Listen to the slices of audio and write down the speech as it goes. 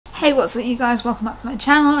Hey, what's up you guys, welcome back to my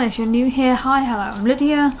channel. If you're new here, hi, hello, I'm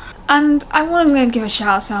Lydia, and I want to give a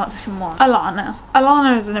shout out to someone, Alana.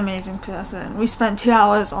 Alana is an amazing person. We spent 2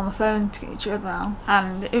 hours on the phone to each other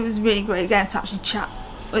and it was really great getting to actually chat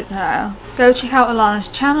with her. Go check out Alana's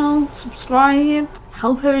channel, subscribe,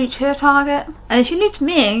 help her reach her target, and if you're new to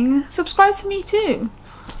me, subscribe to me too.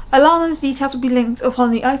 Alana's details will be linked up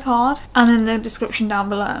on the iCard and in the description down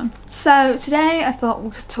below. So today I thought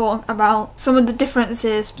we could talk about some of the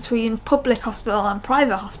differences between public hospital and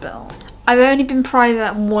private hospital. I've only been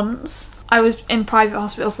private once. I was in private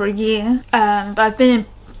hospital for a year and I've been in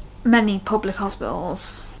many public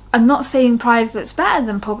hospitals. I'm not saying private's better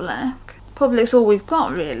than public. Public's all we've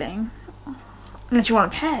got really, unless you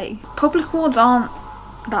want to pay. Public wards aren't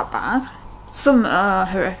that bad. Some are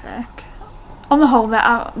horrific. On the whole,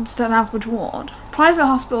 they're just an average ward. Private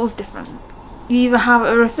hospital's different. You either have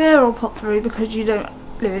a referral put through because you don't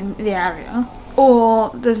live in the area,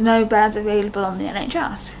 or there's no beds available on the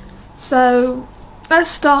NHS. So let's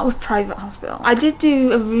start with private hospital. I did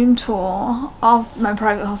do a room tour of my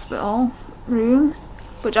private hospital room,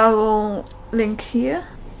 which I will link here.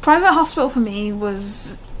 Private hospital for me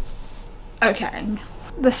was okay.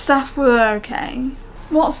 The staff were okay.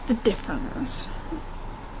 What's the difference?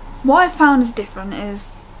 What I found is different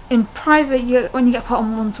is in private, when you get put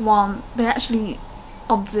on one-to-one, they actually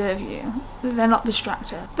observe you. They're not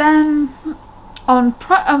distracted. Then on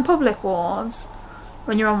public wards,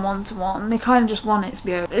 when you're on one-to-one, they kind of just want it to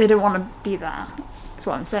be over. They don't want to be there, is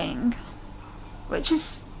what I'm saying. Which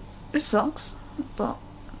sucks, but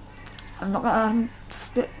I'm not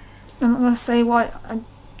gonna say what I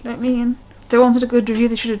don't mean. If they wanted a good review,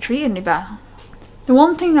 they should have treated me better. The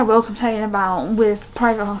one thing I will complain about with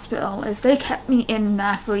private hospital is they kept me in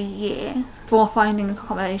there for a year before finding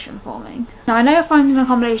accommodation for me. Now I know finding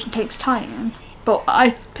accommodation takes time, but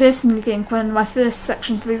I personally think when my first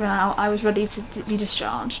section 3 ran out, I was ready to be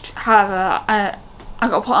discharged. However, I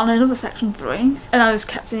got put on another section 3 and I was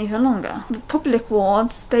kept in even longer. With public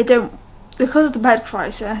wards, they don't, because of the bed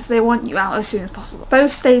crisis, they want you out as soon as possible.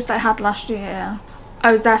 Both stays that I had last year,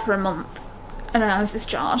 I was there for a month and then I was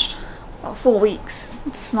discharged. About 4 weeks.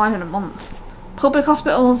 It's not even a month. Public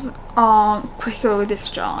hospitals are quicker with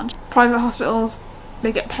discharge. Private hospitals,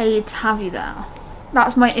 they get paid to have you there.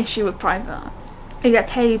 That's my issue with private. They get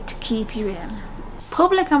paid to keep you in.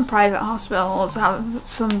 Public and private hospitals have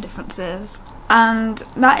some differences, and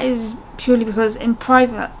that is purely because in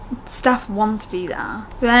private, staff want to be there.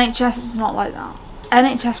 With NHS, it's not like that.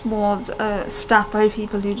 NHS wards are staffed by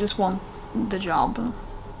people who just want the job.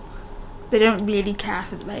 They don't really care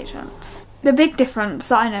for the patients. The big difference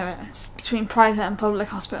that I noticed between private and public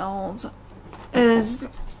hospitals is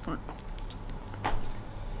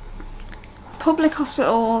public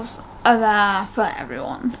hospitals are there for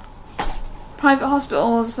everyone. Private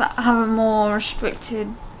hospitals have a more restricted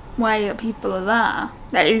way that people are there.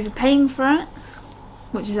 They're either paying for it,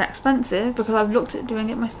 which is expensive because I've looked at doing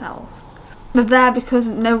it myself. They're there because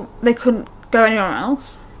they couldn't go anywhere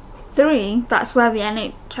else. 3, that's where the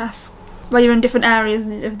NHS, where you're in different areas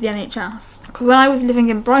of the NHS. Because when I was living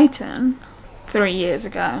in Brighton 3 years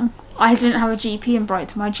ago, I didn't have a GP in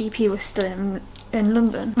Brighton. My GP was still in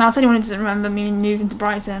London. Now, if anyone who doesn't remember me moving to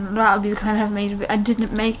Brighton, that would be because I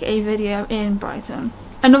didn't make a video in Brighton.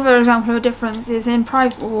 Another example of a difference is in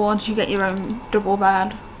private wards you get your own double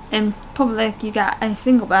bed. In public you get a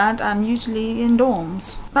single bed, and usually in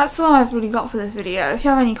dorms. That's all I've really got for this video. If you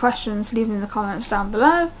have any questions, leave them in the comments down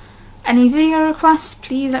below. Any video requests,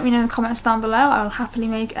 please let me know in the comments down below. I will happily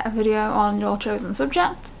make a video on your chosen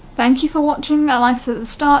subject. Thank you for watching. Like I said at the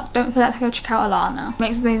start, don't forget to go check out Alana. She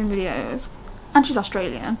makes amazing videos. And she's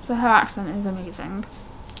Australian, so her accent is amazing.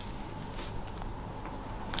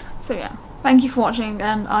 So yeah, thank you for watching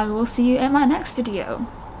and I will see you in my next video.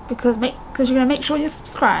 Because you're going to make sure you're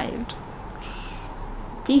subscribed.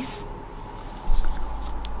 Peace.